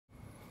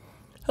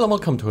Hello and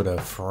welcome to the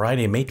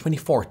Friday, May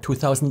 24th,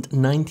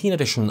 2019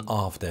 edition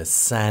of the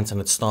SANS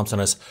and Storm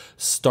Center's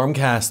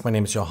Stormcast. My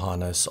name is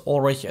Johannes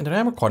Ulrich and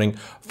I'm recording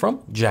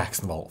from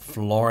Jacksonville,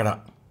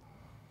 Florida.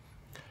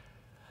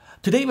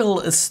 Today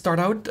we'll start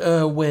out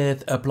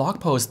with a blog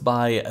post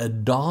by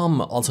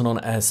Dom, also known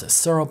as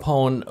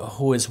Seropone,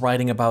 who is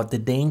writing about the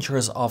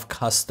dangers of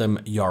custom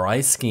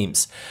URI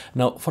schemes.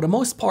 Now, for the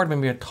most part,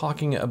 when we're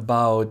talking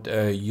about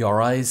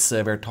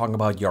URIs, we're talking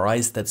about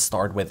URIs that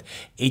start with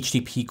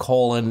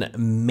HTTP:,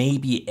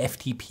 maybe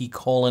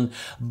FTP:,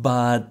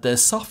 but the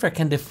software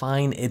can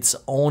define its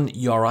own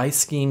URI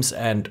schemes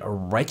and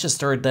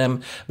register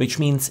them, which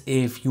means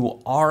if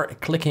you are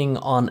clicking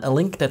on a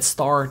link that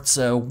starts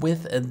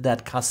with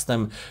that custom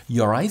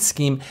URI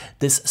scheme,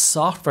 this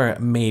software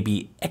may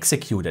be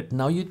executed.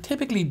 Now, you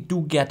typically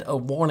do get a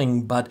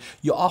warning, but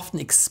you often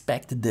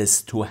expect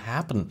this to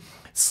happen.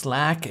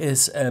 Slack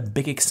is a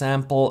big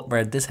example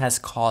where this has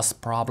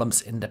caused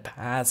problems in the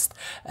past,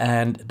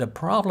 and the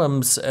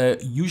problems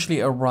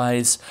usually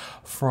arise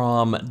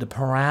from the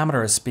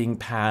parameters being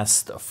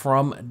passed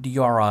from the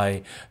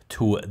URI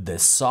to the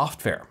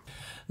software.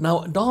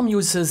 Now, Dom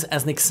uses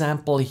as an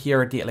example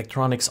here the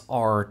Electronics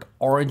Art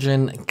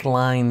origin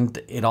client.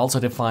 It also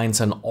defines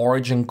an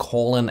origin :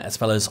 as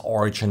well as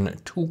origin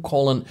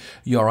to :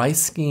 URI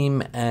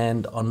scheme.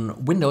 And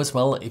on Windows,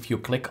 well, if you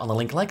click on a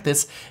link like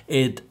this,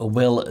 it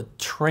will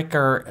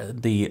trigger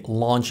the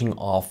launching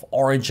of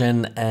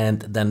origin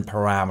and then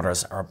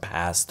parameters are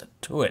passed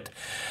to it.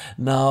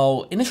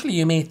 Now, initially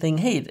you may think,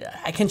 hey,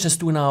 I can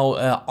just do now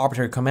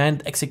arbitrary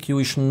command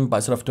execution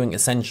by sort of doing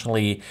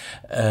essentially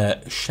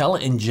shell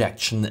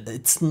injection.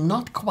 It's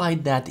not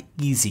quite that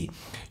easy.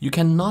 You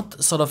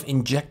cannot sort of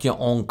inject your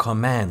own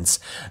commands,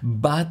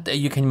 but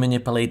you can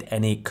manipulate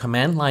any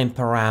command line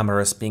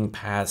parameters being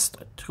passed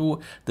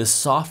to the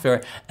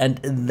software, and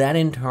that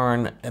in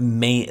turn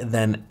may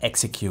then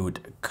execute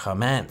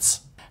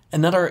commands.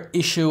 Another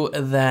issue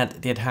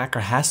that the attacker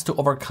has to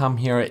overcome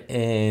here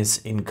is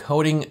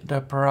encoding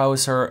the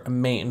browser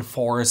may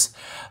enforce,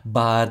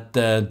 but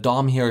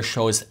Dom here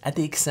shows at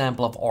the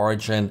example of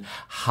origin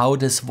how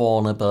this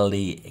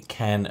vulnerability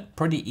can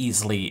pretty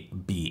easily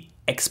be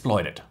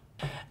exploited.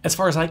 As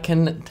far as I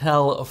can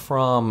tell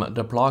from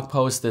the blog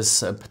post,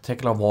 this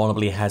particular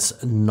vulnerability has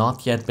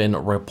not yet been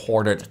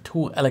reported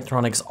to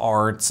Electronics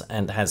Arts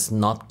and has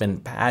not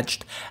been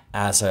patched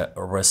as a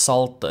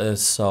result.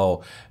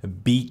 So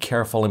be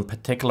careful in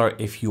particular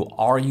if you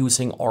are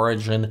using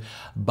Origin,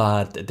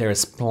 but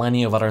there's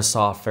plenty of other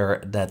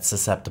software that's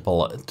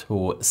susceptible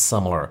to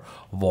similar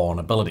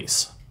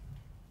vulnerabilities.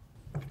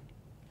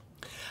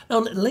 Now,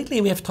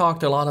 lately we have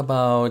talked a lot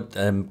about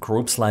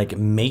groups like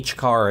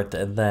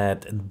MageCart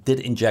that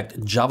did inject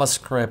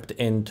JavaScript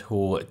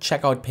into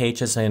checkout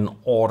pages in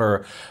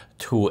order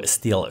to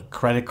steal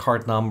credit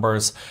card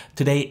numbers.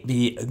 Today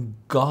we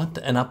got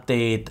an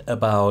update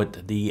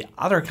about the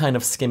other kind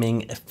of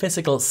skimming,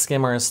 physical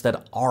skimmers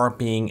that are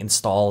being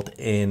installed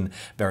in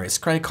various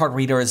credit card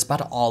readers,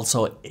 but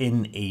also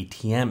in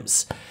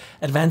ATMs.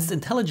 Advanced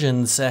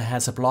Intelligence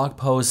has a blog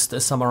post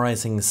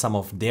summarizing some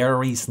of their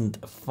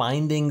recent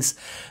findings.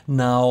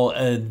 Now,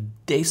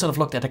 they sort of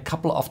looked at a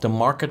couple of the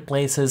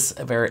marketplaces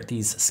where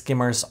these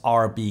skimmers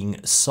are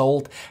being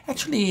sold.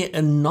 Actually,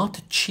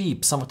 not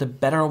cheap. Some of the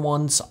better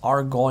ones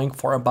are going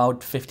for about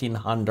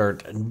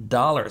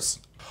 $1,500.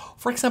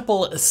 For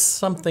example,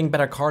 something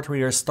better card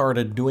readers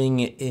started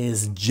doing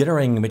is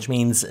jittering, which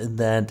means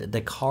that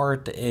the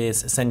card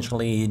is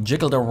essentially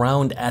jiggled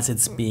around as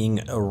it's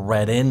being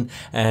read in,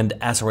 and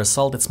as a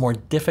result it's more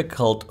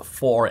difficult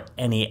for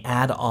any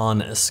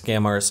add-on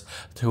skimmers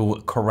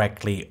to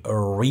correctly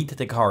read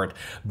the card.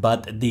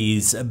 But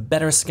these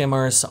better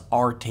skimmers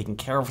are taking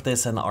care of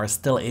this and are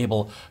still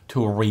able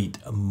to read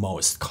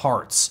most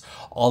cards.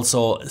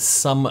 Also,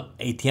 some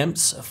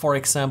ATMs, for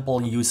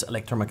example, use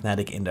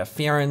electromagnetic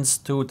interference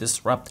to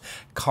disrupt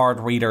card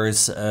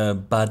readers,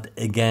 but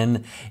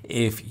again,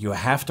 if you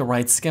have the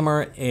right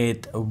skimmer,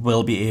 it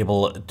will be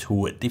able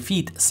to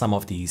defeat some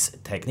of these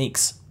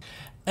techniques.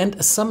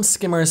 And some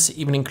skimmers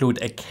even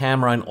include a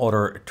camera in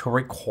order to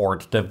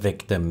record the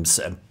victim's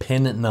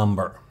PIN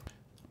number.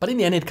 But in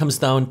the end, it comes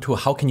down to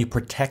how can you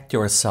protect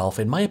yourself.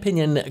 In my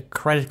opinion,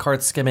 credit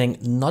card skimming,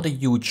 not a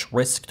huge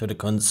risk to the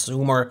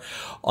consumer.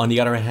 On the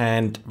other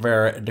hand,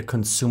 where the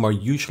consumer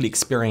usually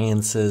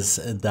experiences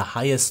the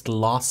highest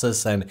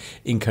losses and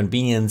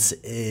inconvenience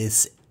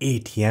is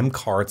ATM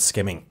card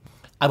skimming.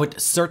 I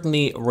would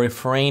certainly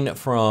refrain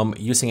from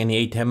using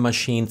any ATM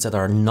machines that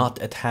are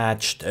not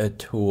attached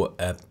to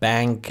a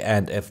bank,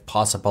 and if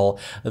possible,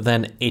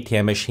 then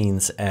ATM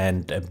machines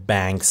and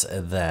banks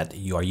that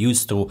you are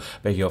used to,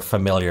 where you're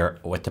familiar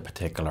with the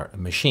particular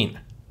machine.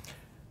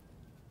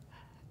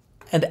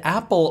 And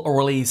Apple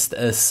released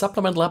a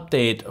supplemental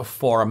update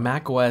for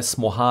macOS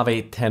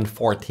Mojave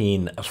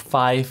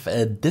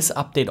 10.14.5. This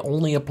update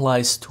only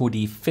applies to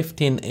the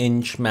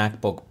 15-inch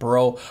MacBook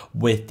Pro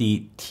with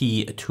the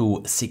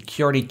T2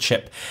 security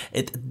chip.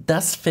 It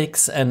does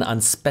fix an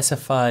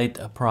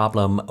unspecified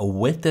problem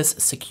with this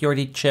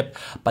security chip,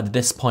 but at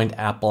this point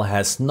Apple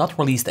has not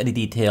released any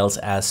details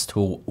as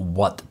to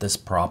what this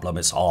problem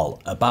is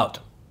all about.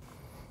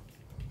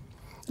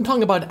 And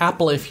talking about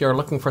Apple, if you're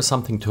looking for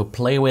something to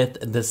play with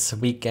this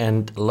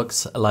weekend,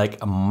 looks like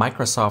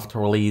Microsoft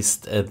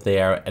released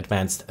their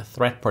Advanced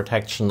Threat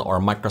Protection or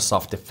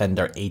Microsoft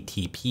Defender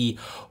ATP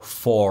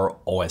for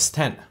OS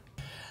X.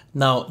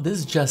 Now, this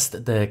is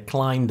just the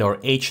client or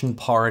agent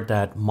part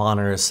that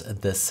monitors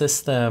the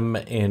system.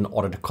 In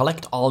order to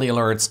collect all the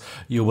alerts,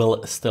 you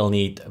will still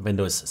need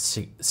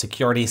Windows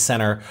Security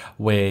Center,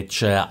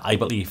 which I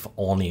believe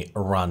only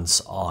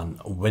runs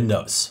on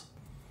Windows.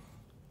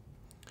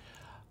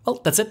 Well,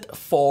 that's it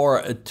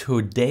for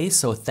today,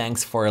 so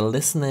thanks for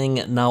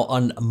listening. Now,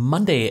 on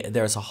Monday,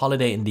 there's a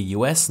holiday in the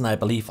US and I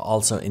believe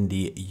also in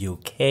the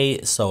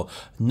UK, so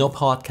no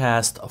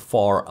podcast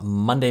for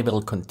Monday.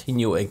 Will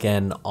continue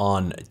again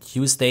on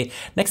Tuesday.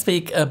 Next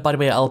week, by the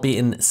way, I'll be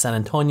in San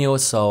Antonio,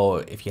 so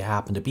if you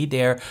happen to be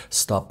there,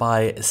 stop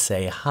by,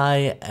 say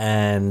hi,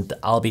 and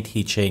I'll be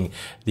teaching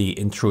the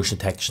Intrusion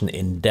Detection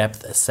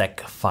In-Depth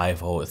Sec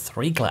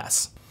 503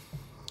 class.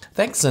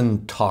 Thanks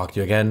and talk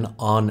to you again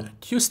on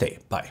Tuesday.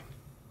 Bye.